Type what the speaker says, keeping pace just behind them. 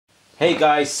Hey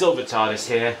guys, Silvertardis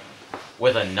here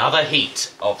with another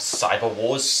heat of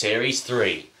Cyberwars Series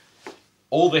 3.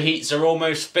 All the heats are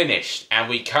almost finished and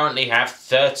we currently have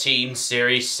 13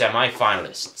 series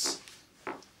semi-finalists.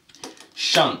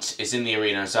 Shunt is in the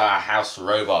arena as our house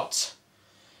robot.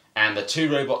 And the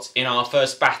two robots in our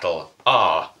first battle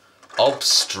are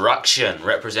Obstruction,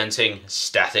 representing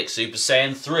Static Super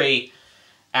Saiyan 3,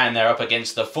 and they're up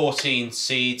against the 14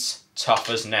 seeds, Tough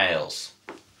as Nails.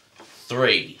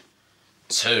 3,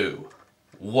 2,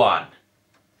 1.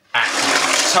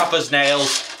 Action. Tough as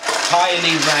Nails,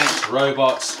 highly ranked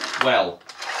robots. Well,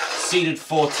 seeded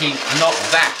 14th, not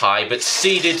that high, but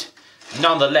seeded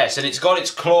nonetheless. And it's got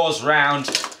its claws round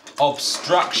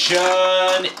Obstruction.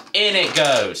 In it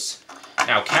goes.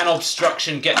 Now, can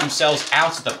Obstruction get themselves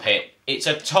out of the pit? It's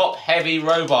a top-heavy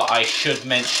robot, I should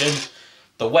mention.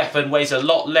 The weapon weighs a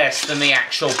lot less than the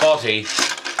actual body.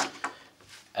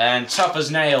 And Tough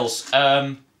as Nails,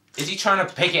 is he trying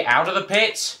to pick it out of the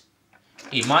pit?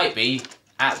 He might be,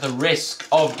 at the risk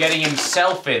of getting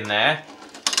himself in there.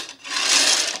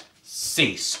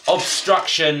 Cease.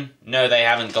 Obstruction, no, they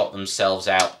haven't got themselves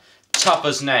out. Tough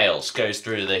as Nails goes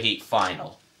through to the heat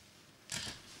final.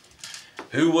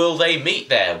 Who will they meet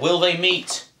there? Will they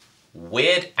meet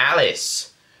Weird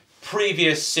Alice?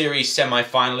 Previous series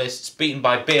semi-finalists beaten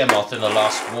by Behemoth in the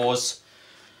last wars.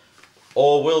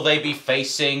 Or will they be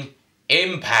facing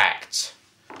Impact?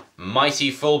 Mighty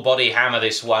full body hammer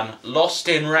this one. Lost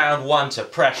in round 1 to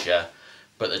pressure,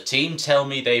 but the team tell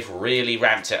me they've really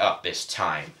ramped it up this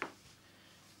time.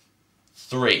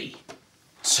 3,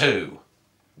 2,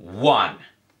 1.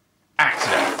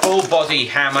 Accident. Full body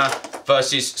hammer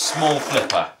versus small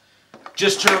flipper.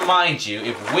 Just to remind you,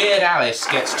 if Weird Alice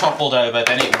gets toppled over,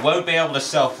 then it won't be able to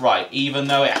self-right, even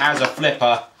though it has a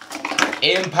flipper.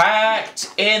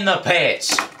 Impact in the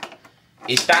pit.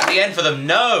 Is that the end for them?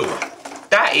 No!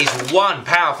 That is one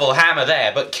powerful hammer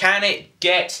there, but can it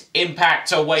get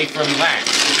Impact away from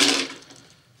that?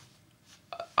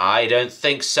 I don't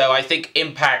think so. I think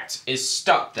Impact is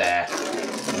stuck there.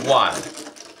 1,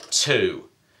 2,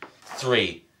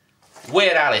 3.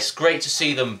 Weird Alice, great to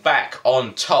see them back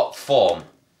on top form.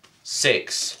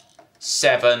 6,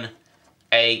 7,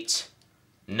 8,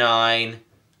 9,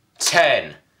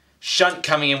 10. Shunt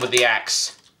coming in with the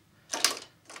axe.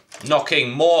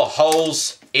 Knocking more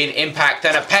holes in Impact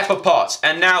than a pepper pot.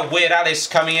 And now Weird Alice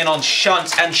coming in on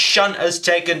Shunt, and Shunt has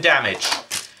taken damage.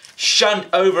 Shunt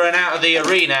over and out of the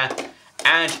arena,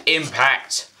 and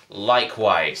Impact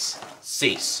likewise.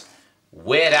 Cease.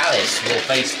 Weird Alice will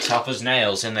face Tough as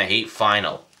Nails in the heat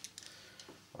final.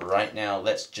 Right now,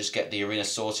 let's just get the arena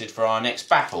sorted for our next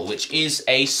battle, which is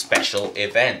a special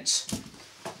event.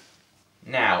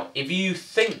 Now, if you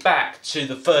think back to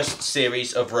the first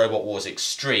series of Robot Wars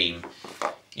Extreme,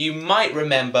 you might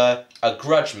remember a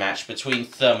grudge match between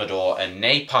Thermador and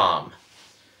Napalm.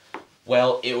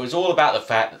 Well, it was all about the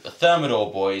fact that the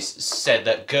Thermador boys said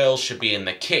that girls should be in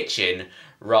the kitchen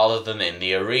rather than in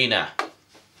the arena.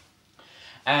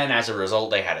 And as a result,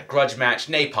 they had a grudge match,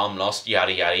 Napalm lost,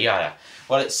 yada yada yada.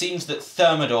 Well, it seems that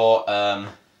Thermador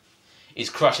is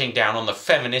crushing down on the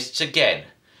feminists again.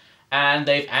 And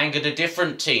they've angered a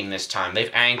different team this time.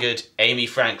 They've angered Amy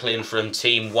Franklin from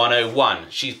Team 101.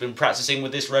 She's been practicing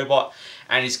with this robot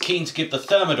and is keen to give the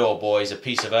Thermador boys a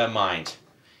piece of her mind.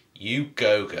 You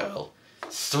go, girl.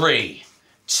 3,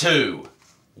 2,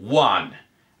 1.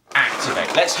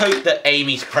 Activate. Let's hope that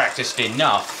Amy's practiced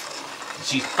enough.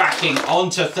 She's backing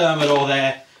onto Thermador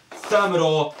there.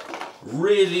 Thermador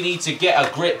really need to get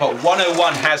a grip, but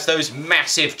 101 has those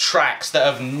massive tracks that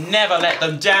have never let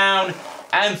them down.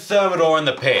 And Thermador in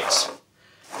the pit.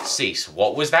 Cease.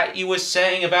 What was that you were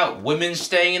saying about women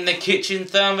staying in the kitchen,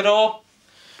 Thermador?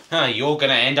 You're going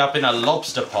to end up in a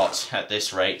lobster pot at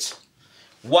this rate.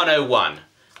 101.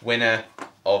 Winner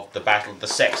of the Battle of the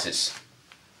Sexes.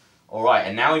 Alright,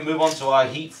 and now we move on to our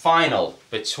heat final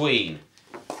between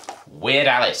Weird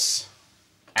Alice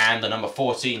and the number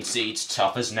 14 seeds,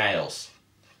 Tough as Nails.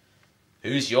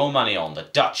 Who's your money on? The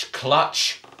Dutch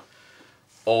Clutch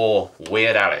or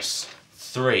Weird Alice?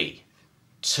 3,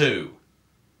 2,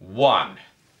 1.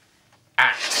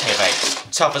 Activate.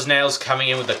 Tough as Nails coming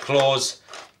in with the claws.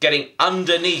 Getting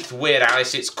underneath Weird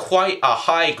Alice. It's quite a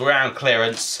high ground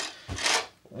clearance.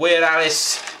 Weird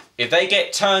Alice, if they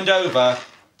get turned over,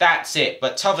 that's it.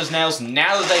 But Tough as Nails,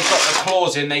 now that they've got the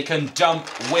claws in, they can dump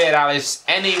Weird Alice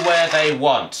anywhere they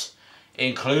want.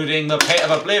 Including the Pit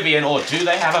of Oblivion, or do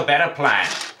they have a better plan?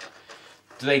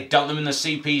 Do they dump them in the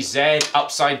CPZ,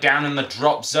 upside down in the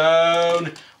drop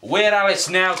zone? Weird Alice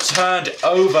now turned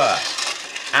over.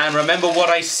 And remember what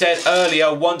I said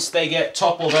earlier, once they get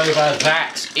toppled over,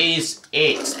 that is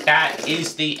it. That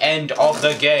is the end of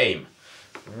the game.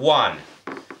 1,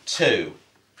 2,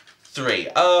 3.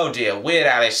 Oh dear, Weird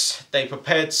Alice. They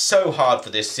prepared so hard for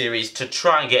this series to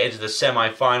try and get into the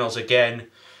semi-finals again.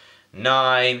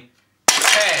 9,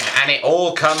 10. And it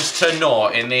all comes to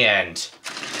naught in the end.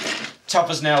 Tough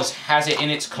as Nails has it in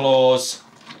its claws.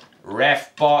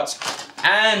 Refbot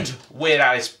and Weird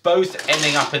Alice both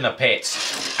ending up in the pit.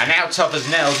 And now Tough as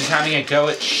Nails is having a go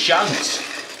at Shunt.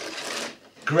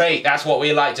 Great, that's what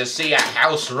we like to see, a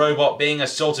house robot being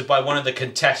assaulted by one of the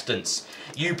contestants.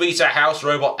 You beat a house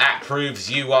robot, that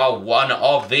proves you are one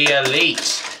of the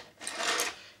elite.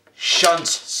 Shunt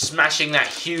smashing that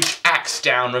huge axe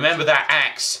down. Remember that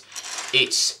axe?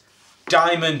 It's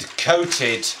diamond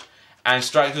coated and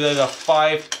strikes with over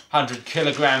 500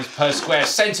 kilograms per square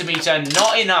centimetre.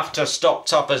 Not enough to stop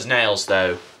Tough as Nails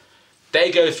though.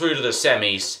 They go through to the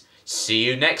semis. See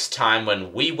you next time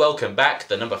when we welcome back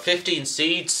the number 15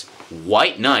 seeds,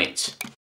 White Knight.